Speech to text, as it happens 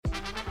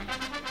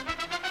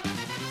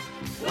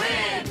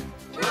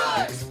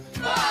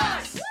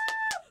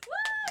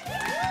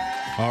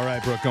All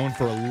right, Brooke, going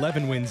for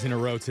 11 wins in a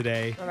row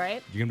today. All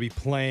right. You're going to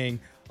be playing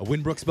a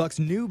Winbrooks Bucks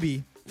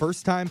newbie,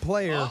 first-time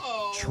player,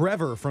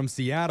 Trevor from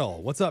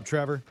Seattle. What's up,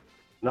 Trevor?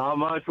 Not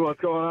much.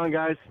 What's going on,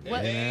 guys?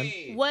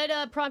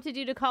 What prompted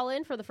you to call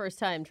in for the first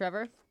time,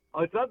 Trevor?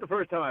 Oh, it's not the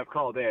first time I've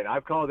called in.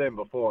 I've called in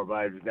before, but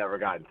I've just never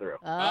gotten through.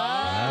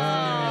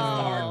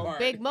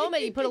 Big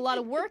moment. You put a lot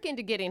of work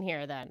into getting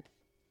here then.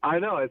 I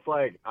know. It's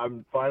like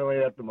I'm finally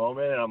at the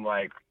moment, and I'm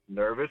like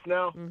nervous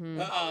now.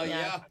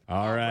 Yeah.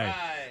 All right.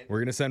 We're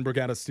going to send Brooke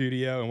out of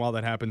studio, and while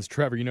that happens,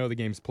 Trevor, you know the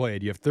game's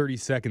played. You have 30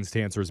 seconds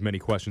to answer as many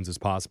questions as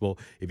possible.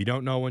 If you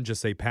don't know one,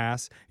 just say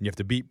pass, and you have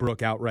to beat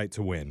Brooke outright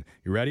to win.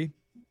 You ready?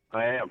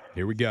 I am.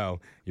 Here we go.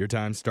 Your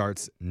time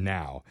starts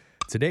now.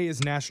 Today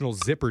is National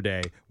Zipper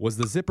Day. Was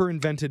the zipper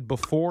invented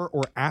before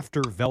or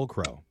after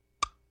Velcro?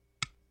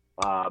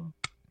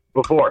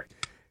 Before.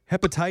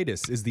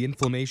 Hepatitis is the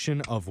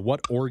inflammation of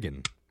what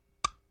organ?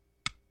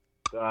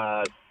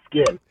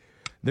 Skin.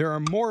 There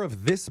are more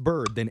of this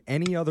bird than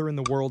any other in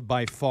the world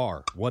by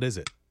far. What is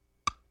it?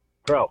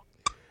 Crow.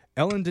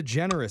 Ellen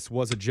DeGeneres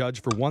was a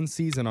judge for one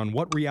season on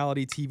what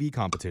reality TV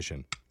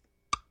competition?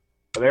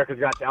 America's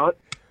Got Talent.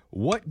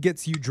 What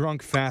gets you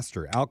drunk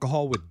faster,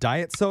 alcohol with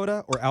diet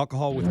soda or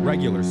alcohol with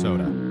regular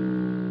soda?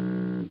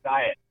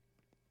 Diet.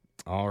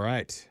 All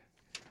right.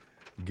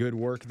 Good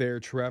work there,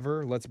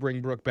 Trevor. Let's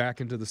bring Brooke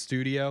back into the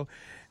studio.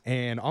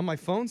 And on my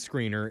phone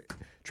screener,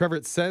 Trevor,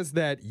 it says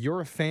that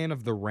you're a fan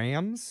of the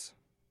Rams.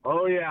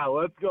 Oh, yeah.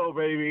 Let's go,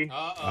 baby.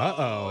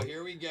 Uh-oh.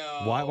 Here we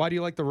go. Why do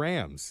you like the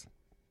Rams?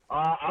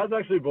 I was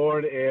actually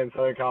born in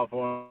Southern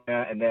California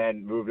and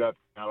then moved up to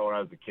Seattle when I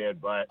was a kid,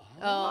 but...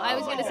 Oh, I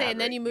was going to say, and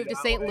then you moved to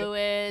St.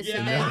 Louis.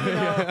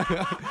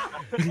 Yeah.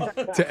 And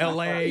then, To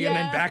L.A. and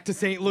then back to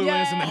St. Louis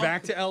and then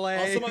back to L.A.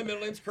 Also, my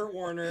middle name's Kurt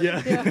Warner.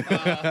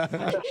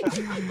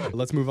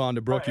 Let's move on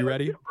to Brooke. You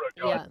ready?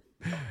 yeah.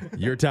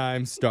 Your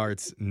time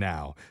starts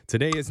now.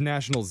 Today is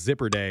National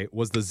Zipper Day.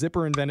 Was the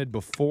zipper invented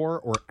before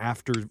or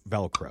after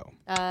Velcro?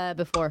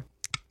 Before.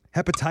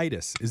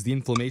 Hepatitis is the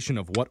inflammation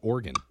of what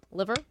organ?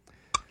 Liver.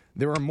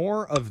 There are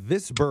more of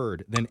this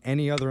bird than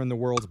any other in the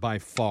world by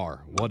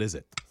far. What is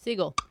it?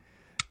 Seagull.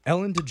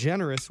 Ellen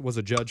DeGeneres was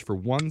a judge for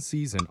one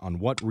season on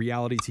what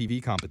reality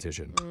TV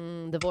competition?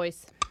 The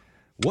Voice.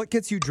 What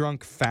gets you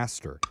drunk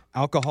faster?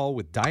 Alcohol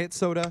with diet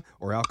soda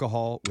or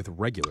alcohol with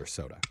regular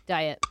soda?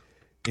 Diet.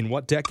 In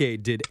what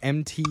decade did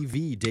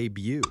MTV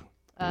debut?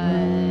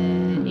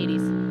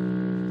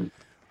 80s.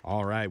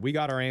 All right, we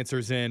got our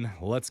answers in.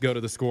 Let's go to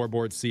the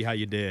scoreboard, see how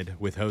you did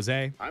with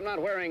Jose I'm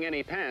not wearing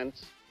any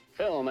pants.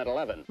 Film at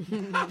 11.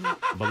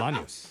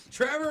 Bolaños.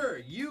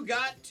 Trevor, you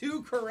got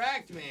 2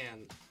 correct,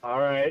 man. All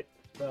right.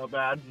 Not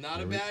bad.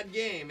 Not a bad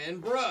game.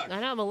 And Brooke,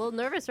 I know, I'm a little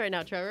nervous right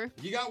now, Trevor.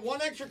 you got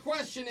 1 extra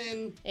question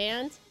in,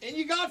 And? and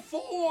you got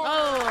 4.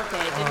 Oh,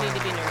 okay. Didn't need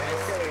to be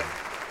nervous.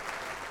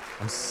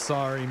 I'm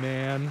sorry,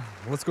 man.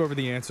 Let's go over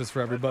the answers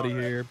for everybody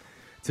here.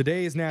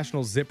 Today is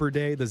National Zipper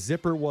Day. The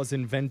zipper was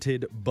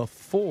invented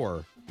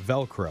before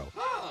Velcro.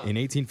 In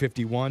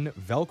 1851,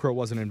 Velcro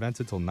wasn't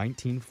invented until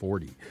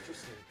 1940.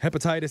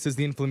 Hepatitis is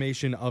the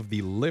inflammation of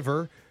the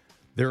liver.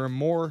 There are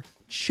more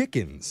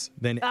chickens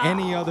than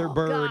any other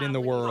bird in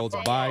the world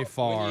by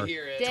far. When you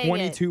hear it. Dang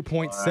it.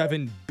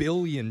 22.7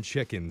 billion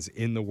chickens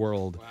in the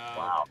world.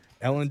 Wow.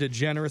 Ellen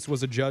DeGeneres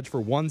was a judge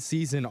for one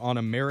season on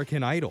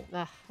American Idol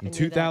I in knew that.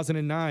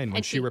 2009 when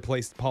And she she-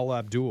 replaced Paula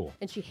Abdul.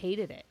 And she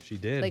hated it. She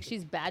did. Like,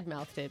 she's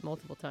bad-mouthed it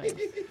multiple times.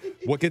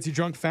 What gets you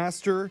drunk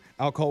faster?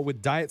 Alcohol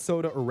with diet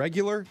soda or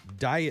regular?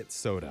 Diet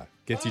soda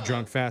gets you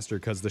drunk faster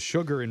because the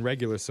sugar in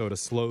regular soda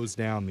slows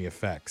down the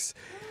effects.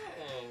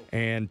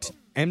 And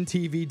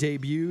MTV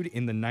debuted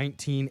in the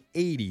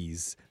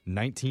 1980s,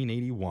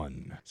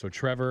 1981. So,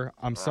 Trevor,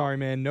 I'm sorry,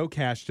 man, no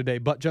cash today,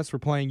 but just for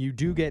playing, you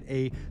do get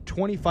a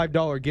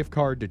 $25 gift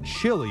card to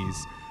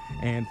Chili's.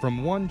 And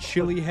from one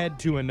chili head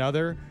to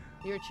another,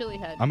 You're a chili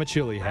head. I'm a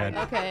chili head.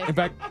 Okay. In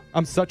fact,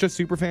 I'm such a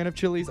super fan of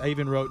Chili's, I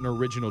even wrote an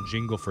original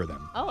jingle for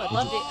them. Oh, I'd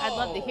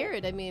love to hear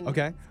it. I mean,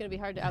 Okay. it's going to be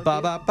hard to outdo.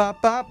 Ba ba ba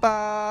ba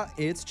ba.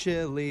 It's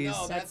Chili's.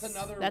 No, that's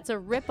another. That's a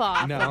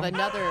ripoff No, of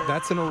another.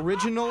 that's an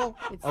original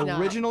It's not.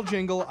 original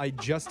jingle I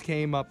just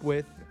came up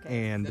with,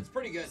 and That's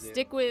pretty good, dude.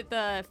 Stick with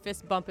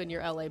fist bumping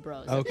your LA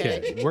bros.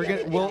 okay,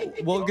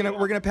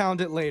 we're gonna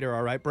pound it later.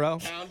 All right, bro.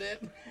 Found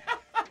it.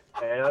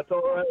 Hey, that's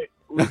all right.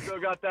 We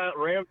still got that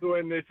Rams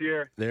win this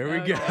year. There we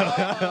go.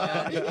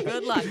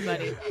 Good luck,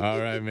 buddy. All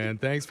right, man.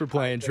 Thanks for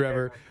playing,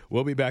 Trevor.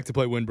 We'll be back to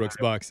play Winbrooks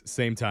Bucks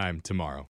same time tomorrow.